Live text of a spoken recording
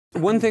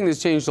One thing that's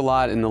changed a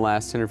lot in the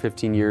last 10 or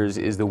 15 years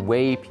is the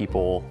way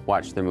people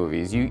watch their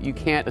movies. You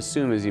can't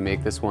assume as you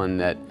make this one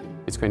that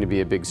it's going to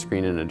be a big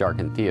screen in a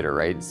darkened theater,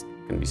 right? It's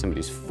going to be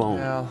somebody's phone.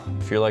 Well,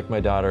 if you're like my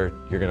daughter,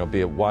 you're going to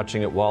be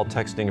watching it while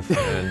texting a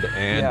friend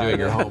and doing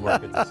your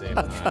homework at the same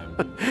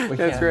time.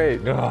 That's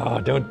great. Oh,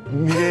 don't.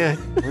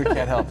 We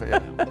can't help it.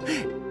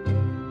 Yeah.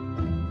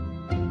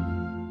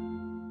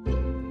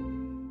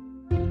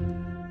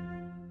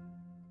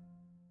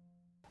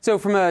 So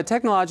from a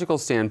technological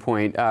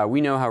standpoint,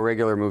 we know how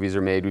regular movies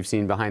are made. We've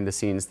seen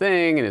behind-the-scenes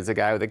thing, and it's a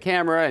guy with a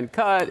camera and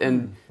cut,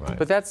 and Right.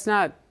 but that's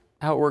not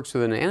how it works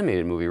with an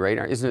animated movie, right?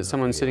 Isn't it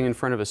someone sitting in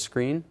front of a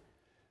screen?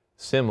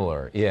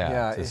 Similar,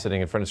 yeah, to sitting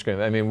in front of a screen.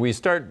 I mean, we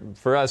start,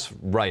 for us,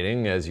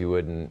 writing, as you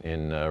would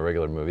in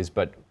regular movies,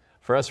 but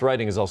for us,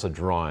 writing is also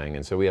drawing,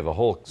 and so we have a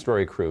whole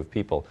story crew of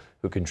people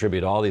who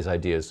contribute all these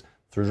ideas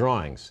through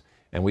drawings.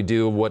 And we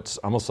do what's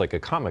almost like a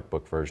comic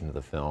book version of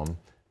the film,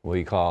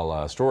 we call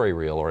a story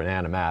reel or an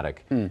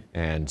animatic.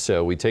 And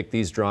so we take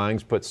these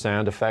drawings, put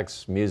sound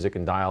effects, music,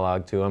 and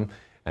dialogue to them,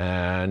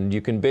 and you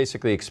can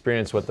basically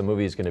experience what the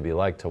movie is going to be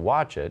like to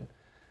watch it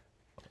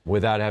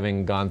without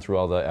having gone through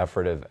all the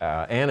effort of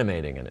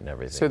animating it and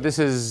everything. So this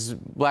is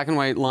black and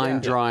white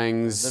line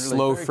drawings,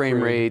 slow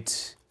frame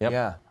rate. Yep.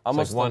 Yeah,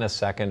 almost like one a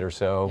second or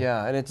so.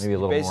 Yeah, and it's maybe a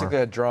little basically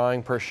more. a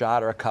drawing per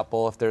shot or a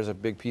couple if there's a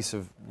big piece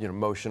of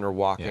motion or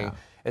walking. Yeah.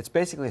 It's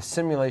basically a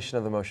simulation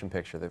of the motion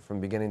picture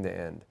from beginning to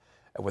end,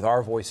 with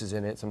our voices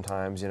in it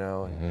sometimes,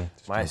 and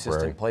my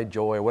assistant played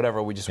Joy or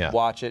whatever. We just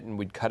watch it and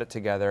we'd cut it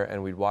together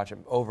and we'd watch it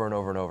over and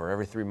over and over.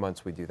 Every 3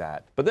 months we do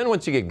that. But then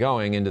once you get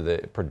going into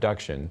the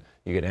production,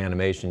 you get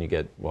animation,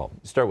 you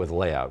start with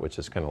layout, which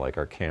is kind of like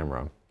our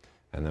camera.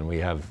 And then we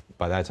have,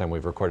 by that time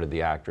we've recorded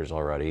the actors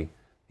already.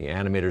 The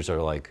animators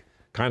are like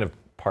kind of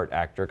part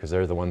actor because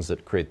they're the ones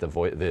that create the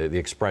voice, the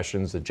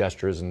expressions, the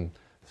gestures and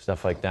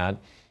stuff like that.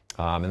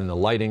 And then the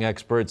lighting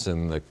experts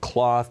and the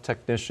cloth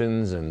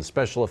technicians and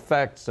special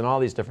effects and all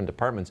these different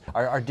departments.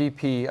 Our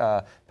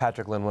DP,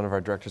 Patrick Lynn, one of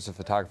our directors of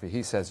photography,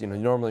 he says,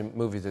 normally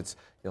movies it's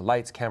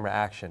lights, camera,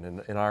 action,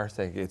 and in our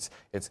thing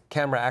it's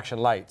camera, action,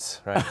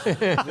 lights, right?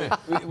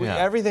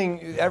 Everything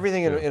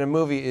in a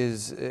movie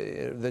is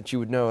that you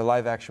would know a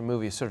live action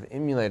movie is sort of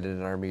emulated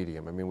in our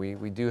medium. I mean,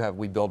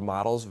 we build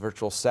models,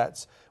 virtual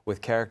sets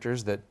with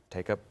characters that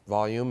take up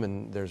volume,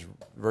 and there's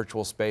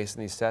virtual space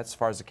in these sets. As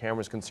far as the camera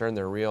is concerned,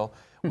 they're real.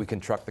 We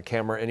can truck the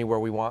camera anywhere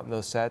we want in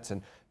those sets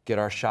and get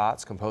our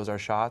shots, compose our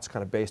shots,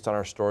 kind of based on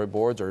our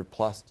storyboards or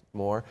plus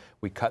more.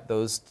 We cut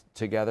those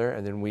together,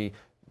 and then we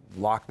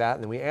lock that,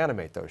 and then we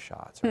animate those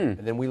shots. And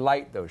then we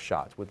light those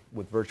shots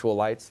with virtual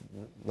lights,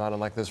 not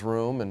unlike this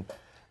room. And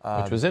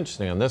which was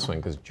interesting on this one,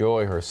 because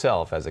Joy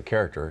herself, as a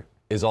character,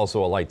 is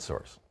also a light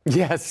source.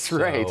 Yes,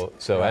 right.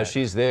 So as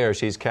she's there,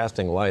 she's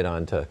casting light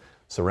onto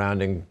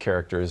surrounding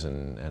characters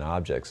and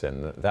objects,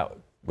 and that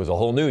was a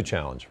whole new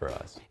challenge for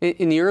us.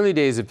 In the early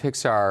days of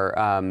Pixar,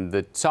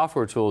 the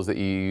software tools that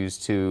you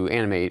used to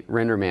animate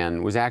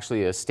RenderMan was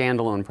actually a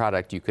standalone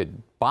product you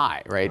could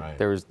buy, right?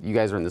 You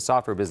guys are in the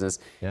software business.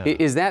 Yeah.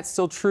 Is that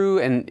still true?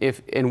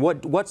 And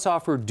what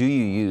software do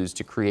you use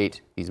to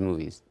create these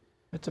movies?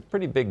 It's a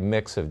pretty big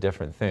mix of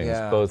different things,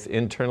 both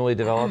internally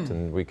developed,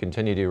 and we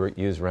continue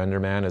to use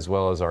RenderMan, as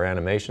well as our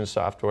animation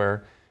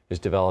software is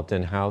developed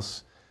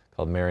in-house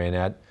called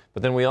Marionette.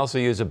 But then we also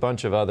use a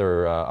bunch of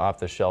other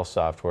off-the-shelf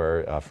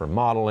software for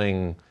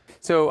modeling.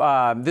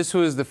 So this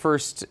was the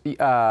first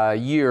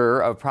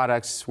year of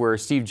products where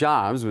Steve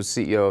Jobs was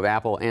CEO of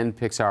Apple and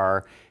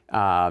Pixar.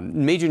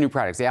 Major new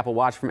products, the Apple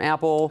Watch from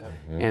Apple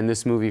and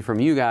this movie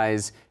from you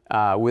guys,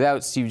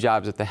 without Steve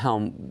Jobs at the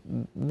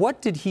helm. What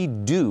did he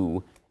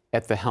do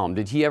at the helm?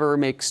 Did he ever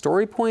make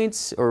story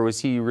points, or was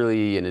he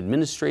really an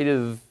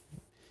administrative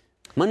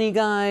money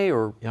guy?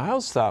 Or I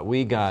always thought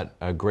we got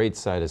a great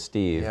side of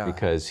Steve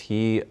because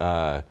he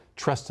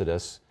trusted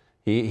us.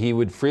 He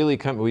would freely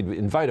come. We'd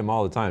invite him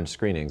all the time to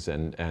screenings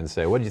and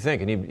say, "What do you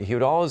think?" And he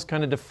would always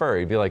kind of defer.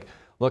 He'd be like,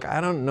 "Look, I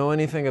don't know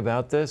anything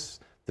about this.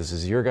 This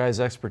is your guys'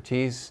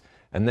 expertise."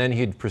 And then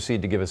he'd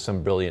proceed to give us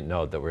some brilliant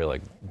note that we were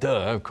like,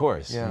 "Duh, of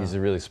course. He's a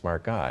really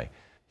smart guy."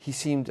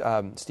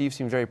 Steve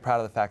seemed very proud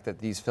of the fact that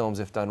these films,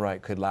 if done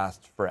right, could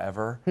last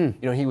forever.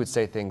 He would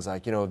say things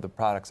like, the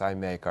products I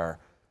make are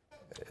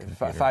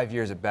 5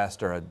 years at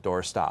best, or a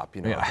doorstop,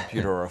 a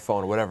computer or a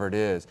phone or whatever it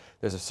is.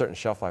 There's a certain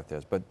shelf life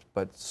there.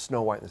 But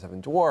Snow White and the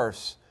Seven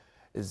Dwarfs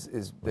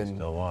is been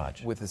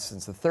with us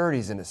since the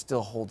 30s, and it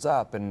still holds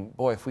up. And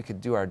boy, if we could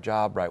do our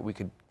job right, we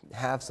could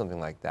have something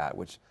like that,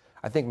 which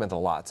I think meant a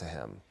lot to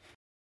him.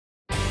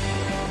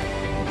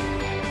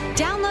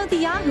 Download the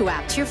Yahoo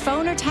app to your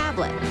phone or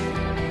tablet.